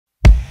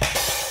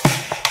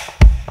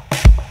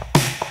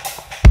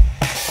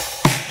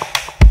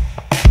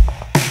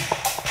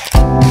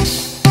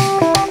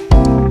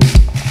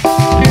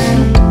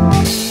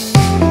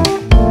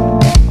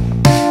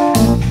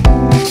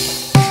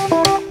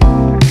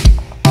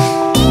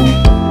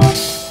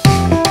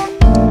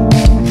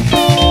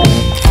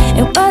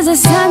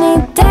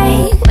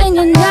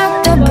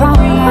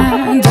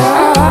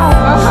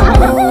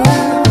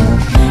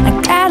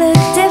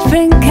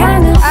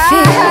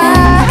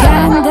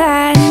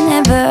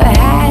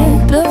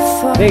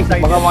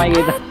Hindi, baka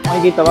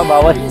makikita ba?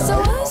 Bawal.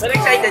 Pero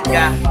excited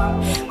ka?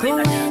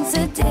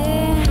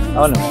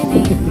 Oh no.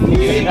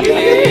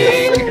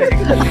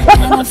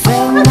 And I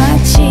felt my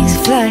cheeks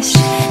flush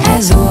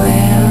as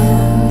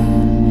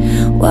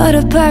well. What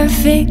a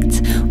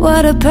perfect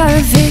way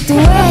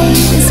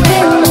to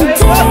spend the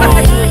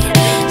day.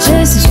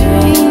 Just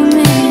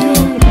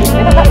dreaming.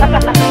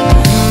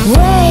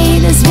 Way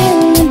to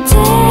spend the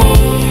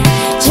day.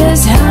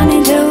 Just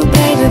honeydew,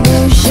 baby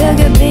blue,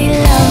 sugar bee,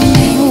 love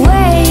me.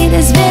 Way to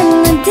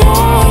spend the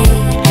day.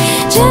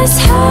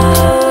 Just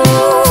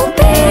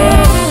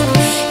hoping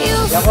you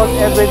Yakult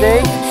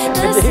everyday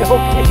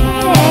okay.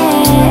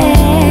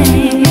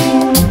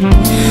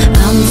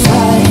 I'm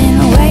flying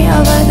away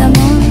over the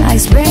moon like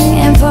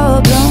spring in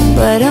full bloom.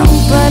 Ba-dum,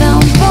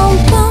 ba-dum, boom,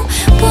 boom,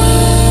 boom.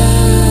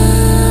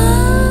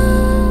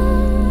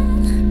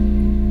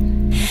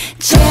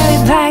 Cherry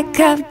pie,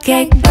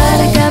 cupcake,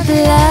 buttercup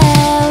love.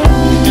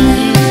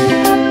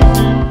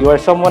 You are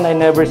someone I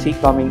never see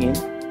coming in,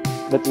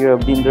 but you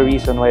have been the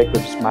reason why I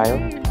could smile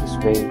this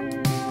way.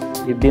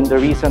 You've been the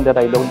reason that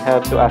I don't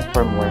have to ask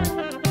for more,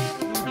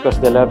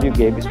 because the love you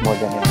gave is more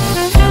than enough.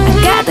 I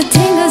got the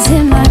tingles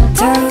in my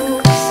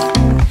toes.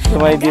 To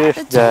my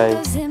dearest Jai,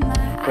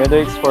 whether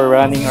it's for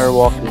running or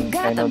walking,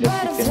 I know that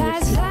you can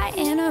use it.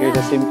 Here's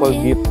a simple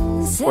gift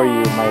for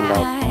you, my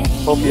love.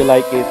 Hope you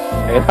like it.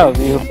 I love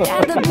you.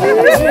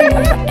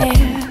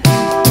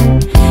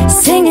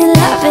 Singing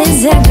love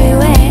is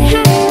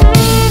everywhere.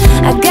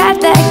 I got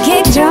that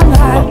kick drum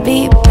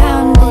heartbeat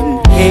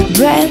pounding,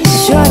 breath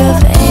short of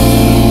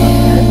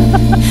air.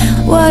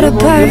 What a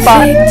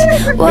perfect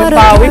way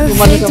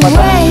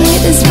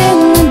to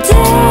spend the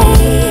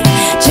day.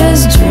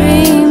 Just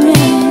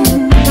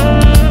dreaming.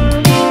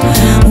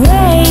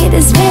 Way to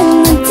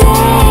spend the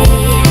day.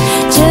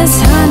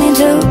 Just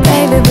honeydew,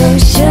 baby blue,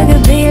 sugar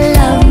bee,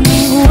 love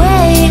me.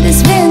 Way to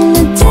spend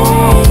the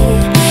day.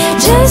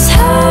 Just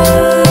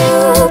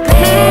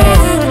hoping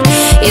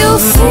you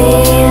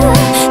feel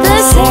the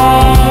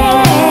same.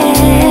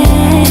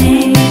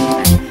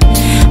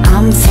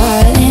 I'm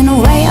falling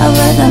away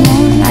over the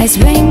moon like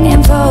spring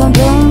in full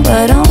bloom.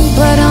 Ba-dum,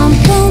 ba-dum,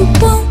 boom,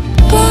 boom,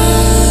 boom.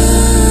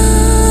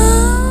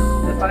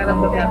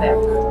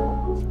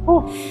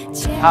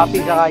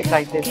 Happy ka,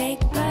 excited.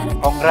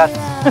 Congrats.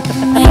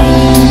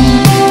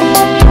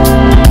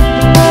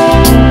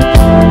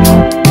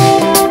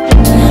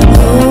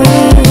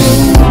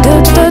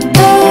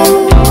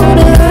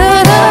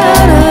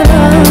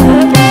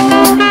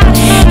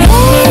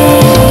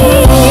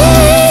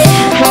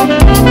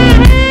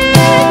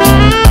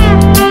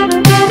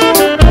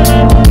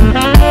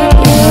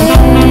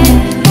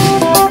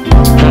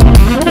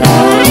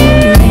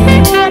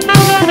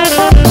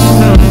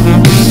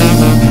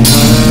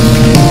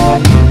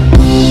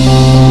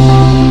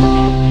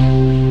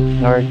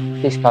 Lord,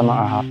 please calm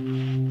our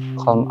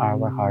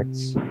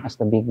hearts as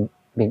the big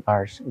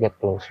hours get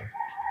closer.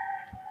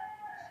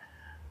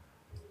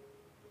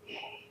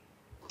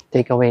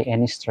 Take away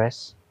any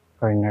stress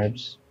or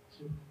nerves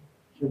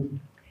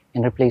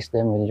and replace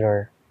them with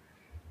your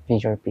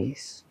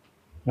peace.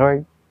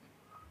 Lord,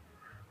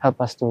 help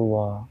us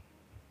to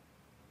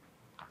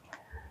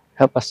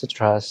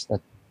trust that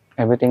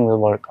everything will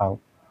work out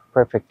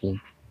perfectly,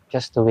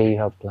 just the way you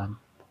have planned.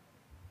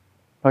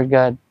 Lord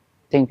God,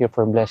 thank you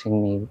for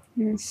blessing me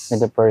with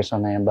the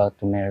person I am about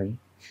to marry.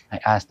 I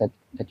ask that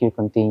you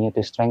continue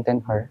to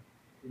strengthen her,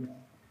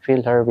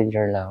 fill her with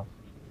your love.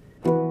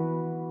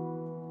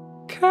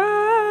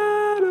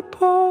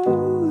 Catapult,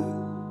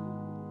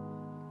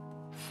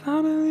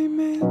 finally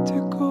meant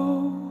to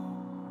go.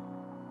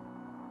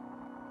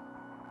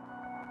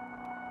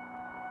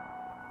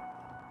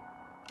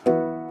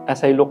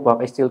 As I look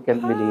back, I still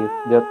can't believe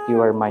that you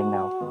are mine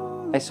now.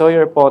 I saw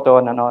your photo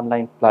on an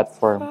online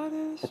platform.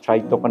 I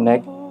tried to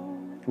connect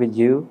with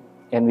you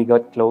and we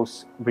got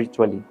close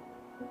virtually.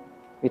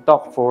 We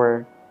talked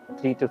for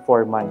 3 to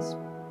 4 months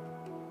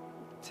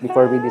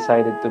before we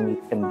decided to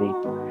meet and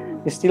date.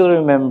 You still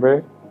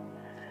remember?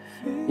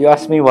 You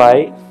asked me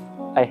why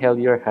I held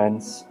your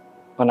hands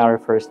on our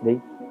first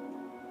date.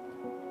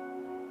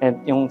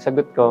 And yung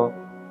sagot ko,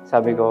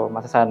 sabi ko,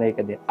 masasanay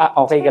ka din.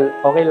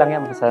 Okay lang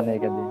yan, masasanay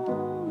ka din.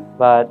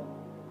 But,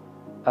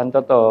 ang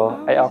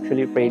totoo, I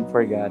actually prayed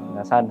for God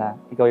na sana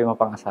ikaw yung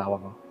mapang-asawa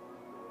ko.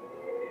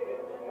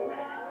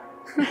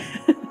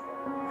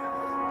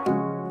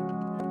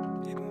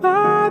 It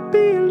might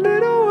be a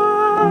little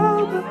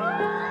while, but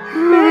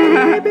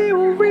maybe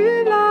we'll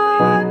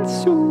realize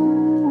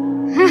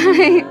soon.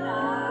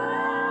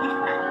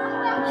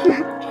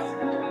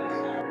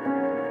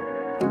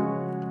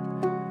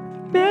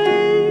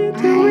 Made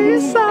to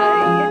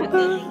decide,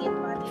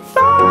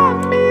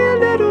 find me a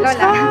little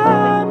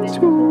time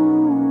to.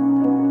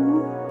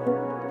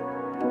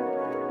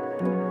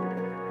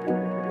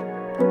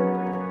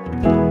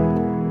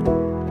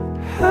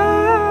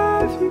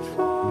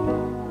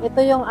 Ito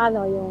yung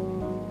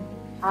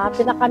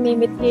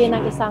pinakamimithi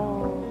ng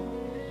isang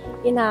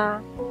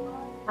ina,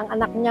 ang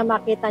anak niya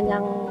makita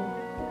niyang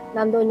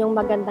nandoon yung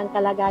magandang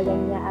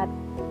kalagayan niya at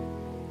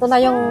ito na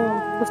yung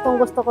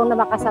gustong-gusto kong na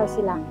makasal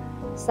sila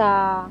sa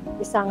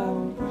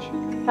isang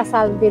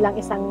kasal bilang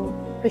isang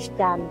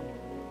Kristiyano.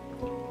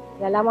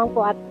 Kaya lamang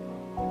po at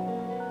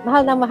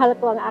mahal na mahal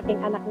ko ang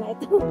aking anak na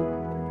ito.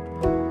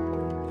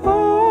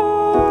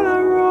 all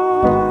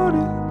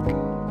ironic,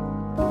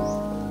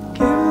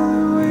 given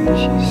the way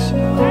she's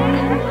so.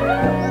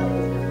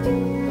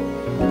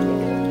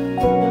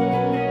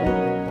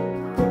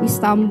 We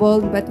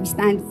stumbled, but we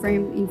stand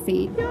firm in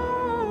faith.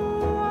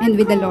 And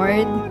with the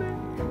Lord,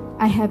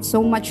 I have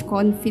so much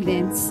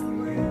confidence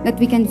that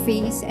we can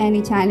face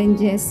any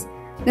challenges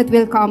that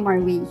will come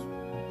our way.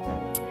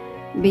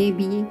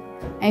 Baby,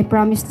 I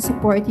promise to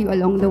support you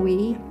along the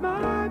way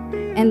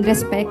and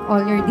respect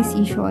all your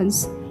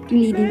decisions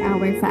in leading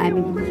our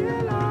family.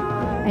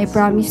 I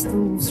promise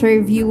to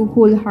serve you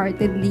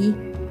wholeheartedly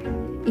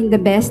in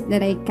the best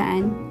that I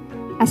can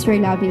as your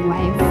loving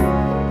wife.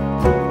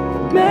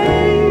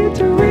 Made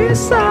to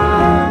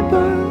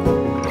recycle,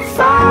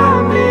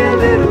 find me a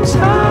little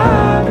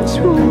time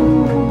to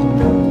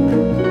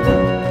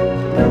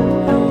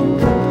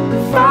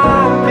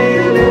find me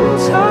a little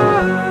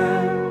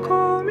time.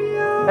 Call me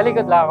out,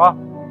 Talikod lang ako.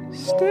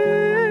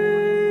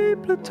 stay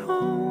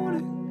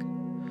platonic.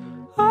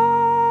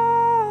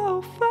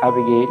 I'll find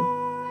Abigail,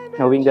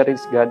 knowing that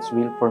it's God's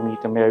will for me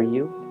to marry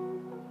you,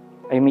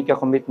 I make a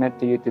commitment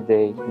to you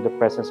today in the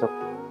presence of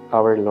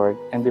our Lord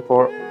and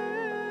before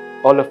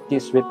all of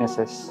these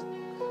witnesses,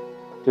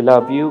 to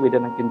love you with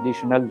an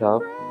unconditional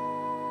love.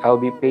 I'll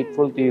be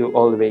faithful to you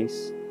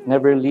always,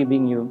 never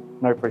leaving you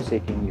nor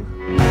forsaking you.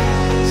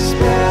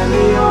 spare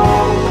me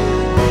all